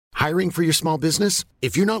Hiring for your small business?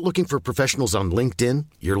 If you're not looking for professionals on LinkedIn,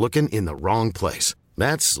 you're looking in the wrong place.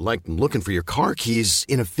 That's like looking for your car keys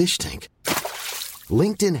in a fish tank.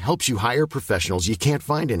 LinkedIn helps you hire professionals you can't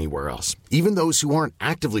find anywhere else, even those who aren't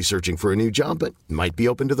actively searching for a new job but might be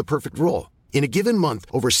open to the perfect role. In a given month,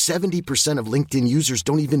 over 70% of LinkedIn users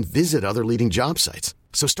don't even visit other leading job sites.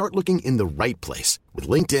 So start looking in the right place. With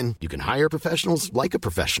LinkedIn, you can hire professionals like a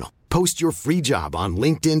professional. Post your free job on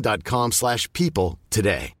linkedin.com/people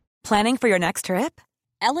today. Planning for your next trip?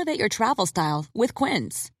 Elevate your travel style with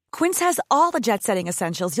Quince. Quince has all the jet-setting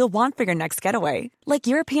essentials you'll want for your next getaway, like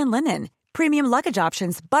European linen, premium luggage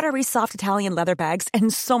options, buttery soft Italian leather bags,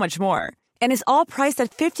 and so much more. And is all priced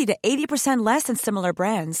at 50 to 80% less than similar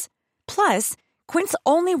brands. Plus, Quince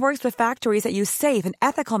only works with factories that use safe and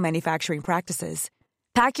ethical manufacturing practices.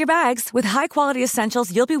 Pack your bags with high-quality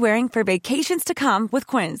essentials you'll be wearing for vacations to come with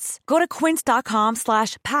Quince. Go to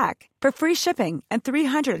quince.com/pack for free shipping and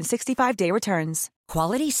 365-day returns.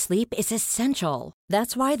 Quality sleep is essential.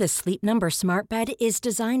 That's why the Sleep Number Smart Bed is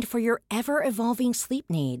designed for your ever-evolving sleep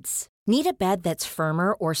needs. Need a bed that's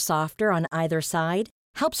firmer or softer on either side?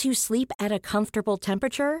 Helps you sleep at a comfortable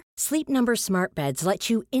temperature? Sleep Number Smart Beds let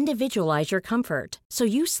you individualize your comfort, so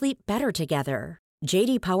you sleep better together.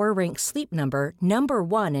 J.D. Power ranks Sleep Number number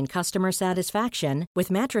 1 in customer satisfaction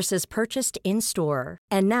with mattresses purchased in-store.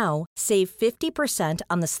 And now, save 50%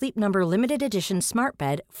 on the Sleep Number Limited Edition Smart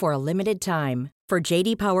Bed for a limited time. For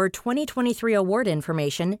J.D. Power 2023 award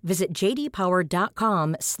information, visit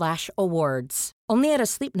jdpower.com/awards. Only at a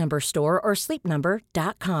Sleep Number store or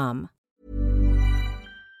sleepnumber.com.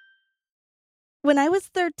 When I was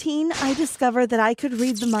 13, I discovered that I could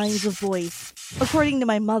read the minds of boys. According to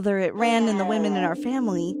my mother, it ran in the women in our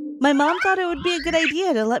family. My mom thought it would be a good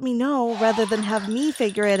idea to let me know rather than have me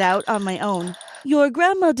figure it out on my own. Your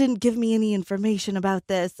grandma didn't give me any information about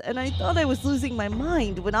this, and I thought I was losing my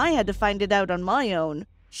mind when I had to find it out on my own,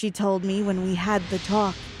 she told me when we had the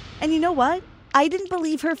talk. And you know what? I didn't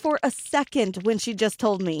believe her for a second when she just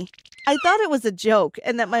told me. I thought it was a joke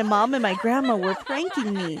and that my mom and my grandma were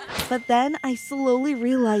pranking me. But then I slowly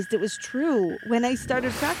realized it was true when I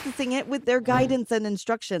started practicing it with their guidance and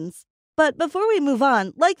instructions. But before we move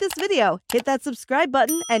on, like this video, hit that subscribe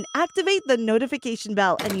button, and activate the notification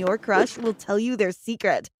bell, and your crush will tell you their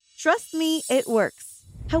secret. Trust me, it works.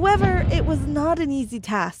 However, it was not an easy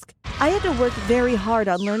task. I had to work very hard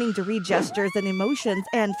on learning to read gestures and emotions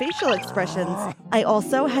and facial expressions. I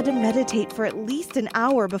also had to meditate for at least an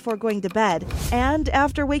hour before going to bed and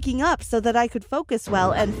after waking up so that I could focus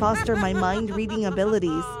well and foster my mind-reading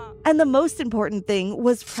abilities. And the most important thing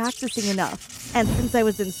was practicing enough. And since I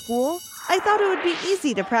was in school, I thought it would be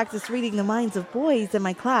easy to practice reading the minds of boys in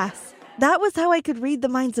my class. That was how I could read the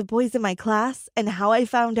minds of boys in my class and how I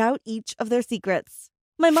found out each of their secrets.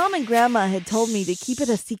 My mom and grandma had told me to keep it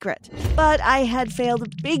a secret, but I had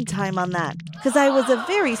failed big time on that because I was a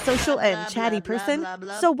very social and chatty person.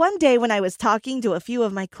 So one day when I was talking to a few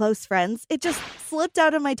of my close friends, it just slipped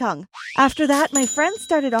out of my tongue. After that, my friends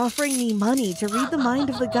started offering me money to read the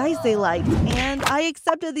mind of the guys they liked, and I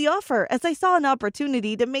accepted the offer as I saw an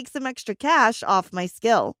opportunity to make some extra cash off my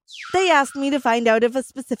skill. They asked me to find out if a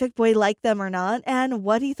specific boy liked them or not and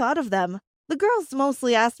what he thought of them. The girls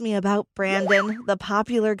mostly asked me about Brandon, the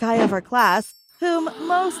popular guy of our class, whom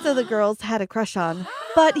most of the girls had a crush on.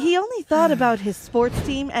 But he only thought about his sports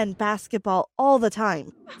team and basketball all the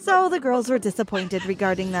time. So the girls were disappointed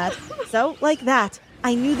regarding that. So, like that,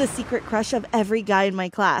 I knew the secret crush of every guy in my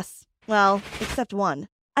class. Well, except one.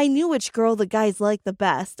 I knew which girl the guys liked the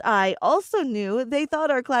best. I also knew they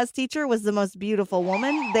thought our class teacher was the most beautiful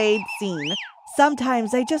woman they'd seen.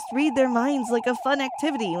 Sometimes I just read their minds like a fun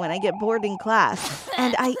activity when I get bored in class.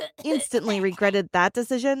 And I instantly regretted that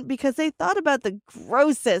decision because they thought about the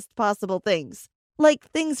grossest possible things. Like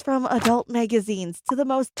things from adult magazines to the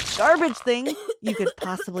most garbage thing you could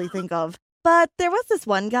possibly think of. But there was this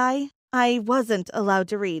one guy I wasn't allowed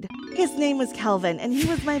to read. His name was Calvin, and he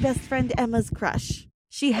was my best friend Emma's crush.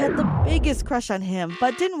 She had the biggest crush on him,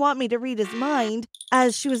 but didn't want me to read his mind,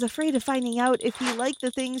 as she was afraid of finding out if he liked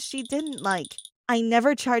the things she didn't like. I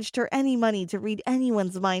never charged her any money to read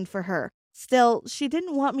anyone's mind for her. Still, she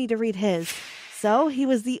didn't want me to read his. So he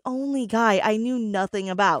was the only guy I knew nothing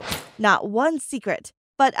about. Not one secret.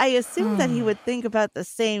 But I assumed that he would think about the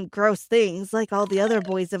same gross things like all the other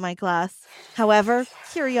boys in my class. However,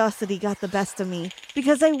 curiosity got the best of me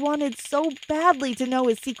because I wanted so badly to know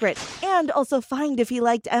his secret and also find if he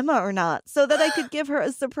liked Emma or not so that I could give her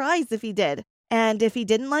a surprise if he did. And if he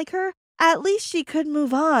didn't like her, at least she could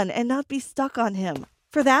move on and not be stuck on him.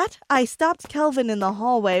 For that, I stopped Kelvin in the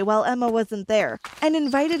hallway while Emma wasn't there and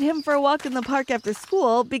invited him for a walk in the park after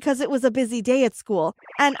school because it was a busy day at school,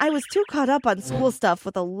 and I was too caught up on school stuff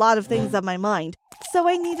with a lot of things on my mind, so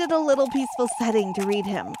I needed a little peaceful setting to read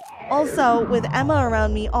him. Also, with Emma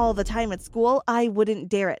around me all the time at school, I wouldn't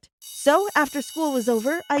dare it. So, after school was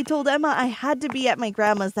over, I told Emma I had to be at my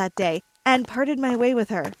grandma's that day and parted my way with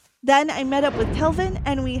her. Then I met up with Kelvin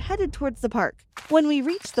and we headed towards the park. When we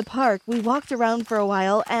reached the park, we walked around for a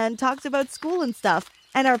while and talked about school and stuff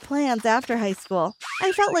and our plans after high school.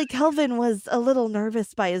 I felt like Kelvin was a little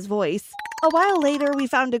nervous by his voice. A while later, we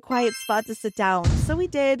found a quiet spot to sit down, so we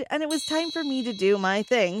did, and it was time for me to do my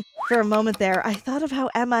thing. For a moment there, I thought of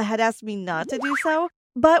how Emma had asked me not to do so,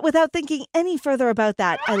 but without thinking any further about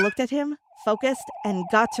that, I looked at him, focused, and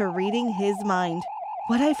got to reading his mind.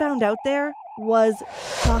 What I found out there was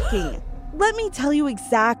shocking. Let me tell you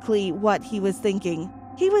exactly what he was thinking.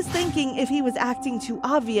 He was thinking if he was acting too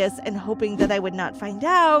obvious and hoping that I would not find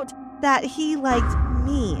out, that he liked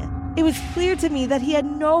me. It was clear to me that he had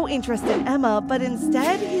no interest in Emma, but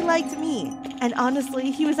instead he liked me. And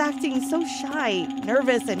honestly, he was acting so shy,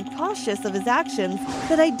 nervous, and cautious of his actions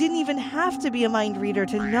that I didn't even have to be a mind reader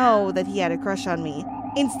to know that he had a crush on me.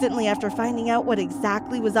 Instantly after finding out what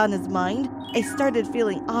exactly was on his mind, I started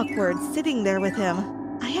feeling awkward sitting there with him.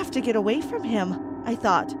 I have to get away from him, I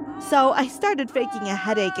thought. So I started faking a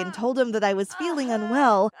headache and told him that I was feeling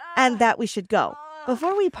unwell and that we should go.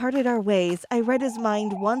 Before we parted our ways, I read his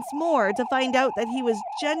mind once more to find out that he was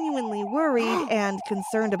genuinely worried and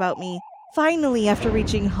concerned about me. Finally, after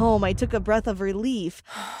reaching home, I took a breath of relief.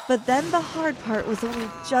 But then the hard part was only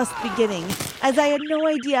just beginning, as I had no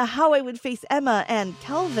idea how I would face Emma and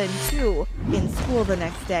Kelvin, too, in school the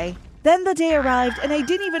next day. Then the day arrived, and I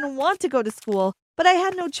didn't even want to go to school, but I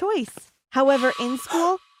had no choice. However, in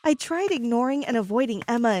school, I tried ignoring and avoiding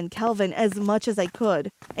Emma and Kelvin as much as I could.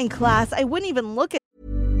 In class, I wouldn't even look at.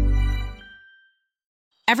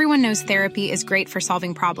 Everyone knows therapy is great for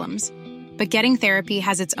solving problems, but getting therapy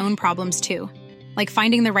has its own problems too, like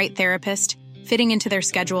finding the right therapist, fitting into their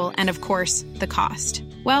schedule, and of course, the cost.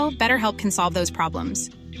 Well, BetterHelp can solve those problems.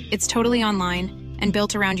 It's totally online and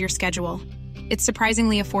built around your schedule. It's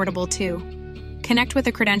surprisingly affordable too. Connect with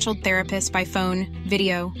a credentialed therapist by phone,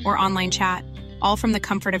 video, or online chat, all from the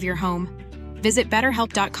comfort of your home. Visit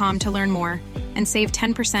BetterHelp.com to learn more and save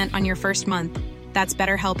 10% on your first month. That's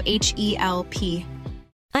BetterHelp, H-E-L-P.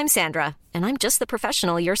 I'm Sandra, and I'm just the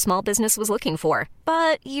professional your small business was looking for.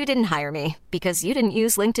 But you didn't hire me because you didn't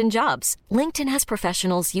use LinkedIn Jobs. LinkedIn has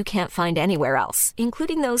professionals you can't find anywhere else,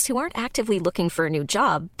 including those who aren't actively looking for a new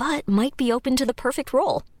job, but might be open to the perfect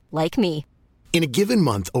role, like me. In a given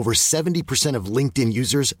month, over 70% of LinkedIn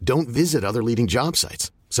users don't visit other leading job sites.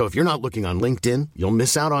 So if you're not looking on LinkedIn, you'll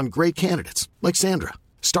miss out on great candidates like Sandra.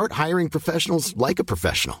 Start hiring professionals like a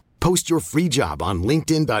professional. Post your free job on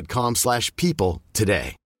linkedin.com/people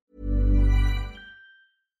today.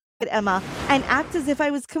 Emma and act as if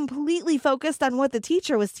I was completely focused on what the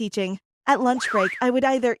teacher was teaching. At lunch break, I would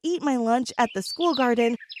either eat my lunch at the school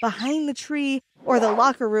garden, behind the tree, or the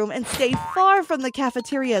locker room and stay far from the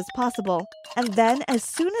cafeteria as possible. And then, as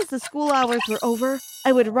soon as the school hours were over,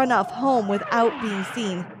 I would run off home without being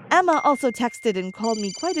seen. Emma also texted and called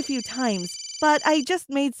me quite a few times, but I just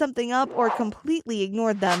made something up or completely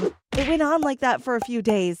ignored them. It went on like that for a few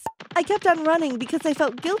days. I kept on running because I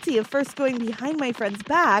felt guilty of first going behind my friend's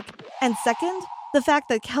back, and second, the fact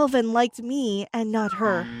that Kelvin liked me and not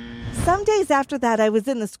her. Some days after that, I was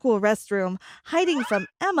in the school restroom, hiding from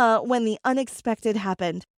Emma when the unexpected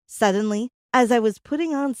happened. Suddenly, as I was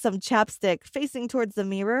putting on some chapstick facing towards the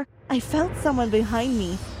mirror, I felt someone behind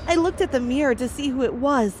me. I looked at the mirror to see who it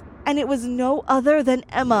was, and it was no other than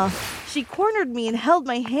Emma. She cornered me and held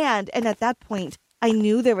my hand, and at that point, I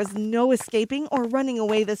knew there was no escaping or running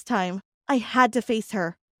away this time. I had to face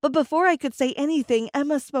her. But before I could say anything,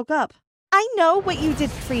 Emma spoke up. "I know what you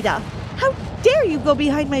did, Frida. How dare you go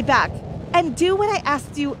behind my back and do what I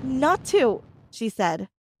asked you not to," she said.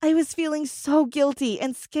 I was feeling so guilty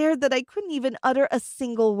and scared that I couldn't even utter a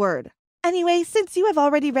single word. "Anyway, since you have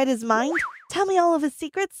already read his mind, tell me all of his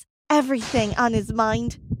secrets. Everything on his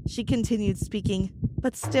mind," she continued speaking.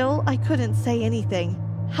 But still, I couldn't say anything.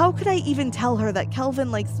 How could I even tell her that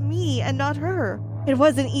Kelvin likes me and not her? It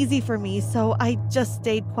wasn't easy for me, so I just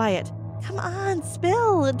stayed quiet. "Come on,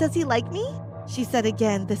 spill. Does he like me?" she said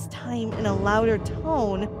again, this time in a louder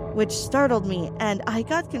tone, which startled me, and I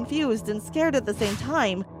got confused and scared at the same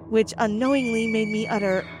time, which unknowingly made me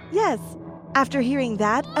utter, "Yes." After hearing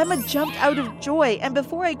that, Emma jumped out of joy, and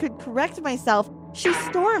before I could correct myself, she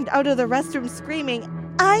stormed out of the restroom screaming,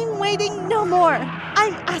 "I'm waiting no more.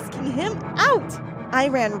 I'm asking him out." I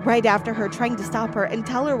ran right after her, trying to stop her and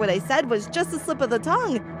tell her what I said was just a slip of the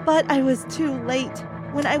tongue, but I was too late.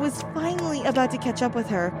 When I was finally about to catch up with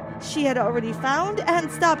her, she had already found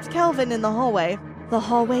and stopped Kelvin in the hallway. The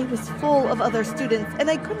hallway was full of other students, and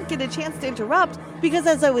I couldn't get a chance to interrupt because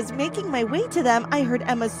as I was making my way to them, I heard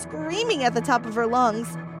Emma screaming at the top of her lungs,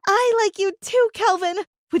 "I like you too, Kelvin!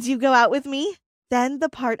 Would you go out with me?" Then the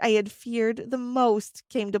part I had feared the most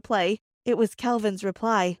came to play. It was Kelvin's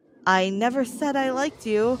reply. "I never said I liked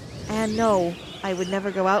you, and no, I would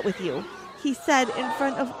never go out with you," he said in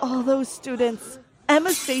front of all those students.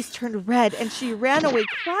 Emma's face turned red and she ran away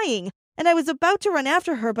crying, and I was about to run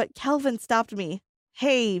after her, but Kelvin stopped me.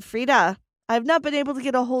 "Hey, Frida, I've not been able to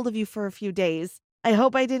get a hold of you for a few days. I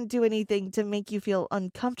hope I didn't do anything to make you feel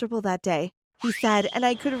uncomfortable that day," he said, and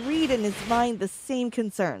I could read in his mind the same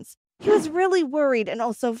concerns. He was really worried and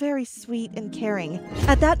also very sweet and caring.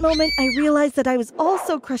 At that moment, I realized that I was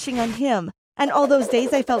also crushing on him, and all those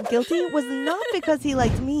days I felt guilty was not because he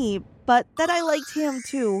liked me, but that I liked him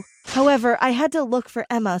too. However, I had to look for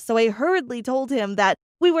Emma, so I hurriedly told him that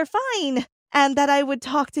we were fine and that I would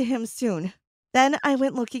talk to him soon. Then I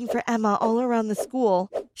went looking for Emma all around the school.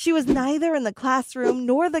 She was neither in the classroom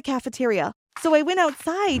nor the cafeteria, so I went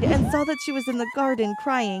outside and saw that she was in the garden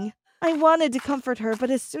crying. I wanted to comfort her, but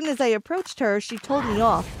as soon as I approached her, she told me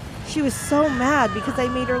off. She was so mad because I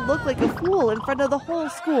made her look like a fool in front of the whole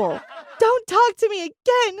school. "Don't talk to me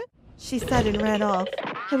again," she said and ran off.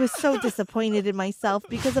 I was so disappointed in myself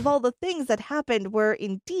because of all the things that happened were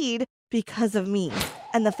indeed because of me,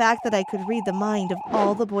 and the fact that I could read the mind of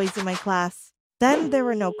all the boys in my class. Then there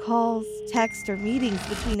were no calls, texts, or meetings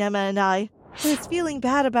between Emma and I. I was feeling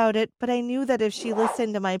bad about it, but I knew that if she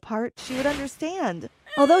listened to my part, she would understand.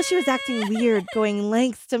 Although she was acting weird, going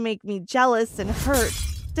lengths to make me jealous and hurt,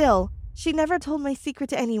 still, she never told my secret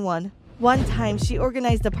to anyone. One time, she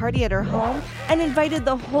organized a party at her home and invited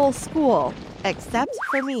the whole school, except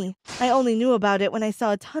for me. I only knew about it when I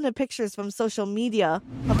saw a ton of pictures from social media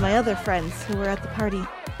of my other friends who were at the party.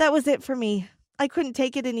 That was it for me. I couldn't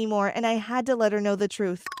take it anymore, and I had to let her know the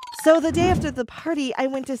truth. So the day after the party, I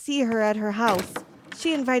went to see her at her house.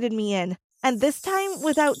 She invited me in, and this time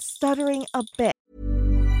without stuttering a bit.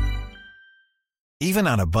 Even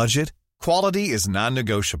on a budget, quality is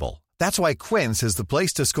non-negotiable. That's why Quince is the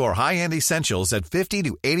place to score high-end essentials at 50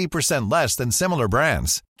 to 80% less than similar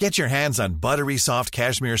brands. Get your hands on buttery soft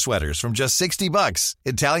cashmere sweaters from just $60,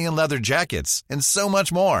 Italian leather jackets, and so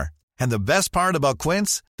much more. And the best part about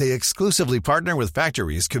Quince, they exclusively partner with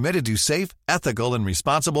factories committed to safe, ethical, and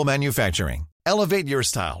responsible manufacturing. Elevate your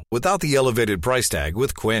style without the elevated price tag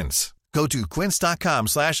with Quince. Go to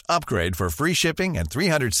quince.com/upgrade for free shipping and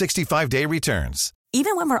 365-day returns.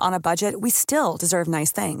 Even when we're on a budget, we still deserve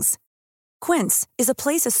nice things. Quince is a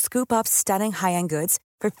place to scoop up stunning high-end goods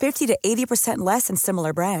for 50 to 80% less than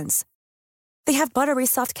similar brands. They have buttery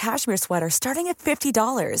soft cashmere sweaters starting at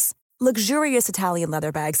 $50, luxurious Italian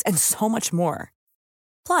leather bags, and so much more.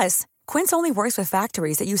 Plus, Quince only works with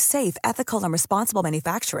factories that use safe, ethical, and responsible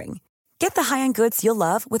manufacturing. Get the high-end goods you'll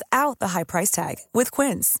love without the high price tag with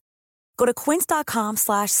Quince. Go to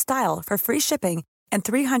quince.com/style for free shipping and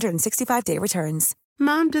 365-day returns.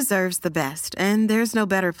 Mom deserves the best, and there's no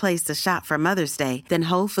better place to shop for Mother's Day than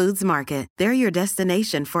Whole Foods Market. They're your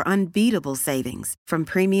destination for unbeatable savings, from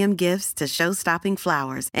premium gifts to show-stopping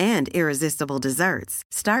flowers and irresistible desserts.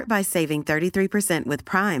 Start by saving 33% with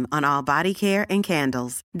Prime on all body care and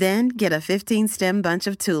candles. Then get a 15-stem bunch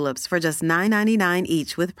of tulips for just $9.99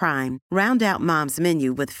 each with Prime. Round out Mom's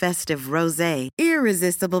menu with festive rosé,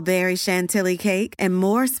 irresistible berry chantilly cake, and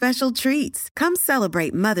more special treats. Come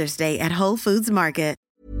celebrate Mother's Day at Whole Foods Market.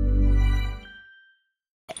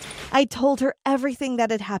 I told her everything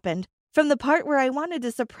that had happened, from the part where I wanted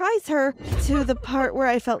to surprise her to the part where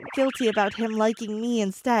I felt guilty about him liking me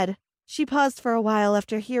instead. She paused for a while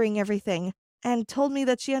after hearing everything and told me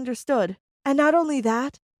that she understood. And not only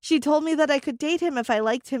that, she told me that I could date him if I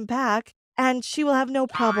liked him back, and she will have no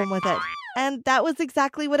problem with it. And that was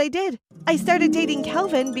exactly what I did. I started dating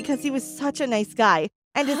Kelvin because he was such a nice guy,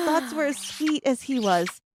 and his thoughts were as sweet as he was.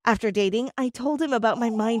 After dating, I told him about my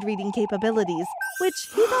mind-reading capabilities, which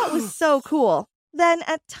he thought was so cool. Then,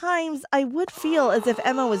 at times, I would feel as if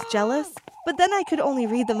Emma was jealous, but then I could only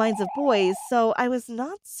read the minds of boys, so I was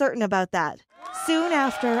not certain about that. Soon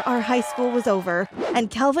after, our high school was over, and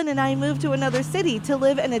Kelvin and I moved to another city to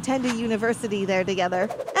live and attend a university there together.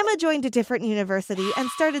 Emma joined a different university and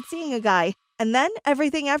started seeing a guy, and then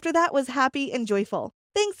everything after that was happy and joyful.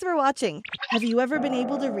 Thanks for watching. Have you ever been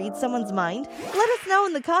able to read someone's mind? Let us know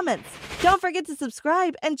in the comments. Don't forget to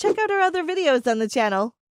subscribe and check out our other videos on the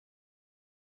channel.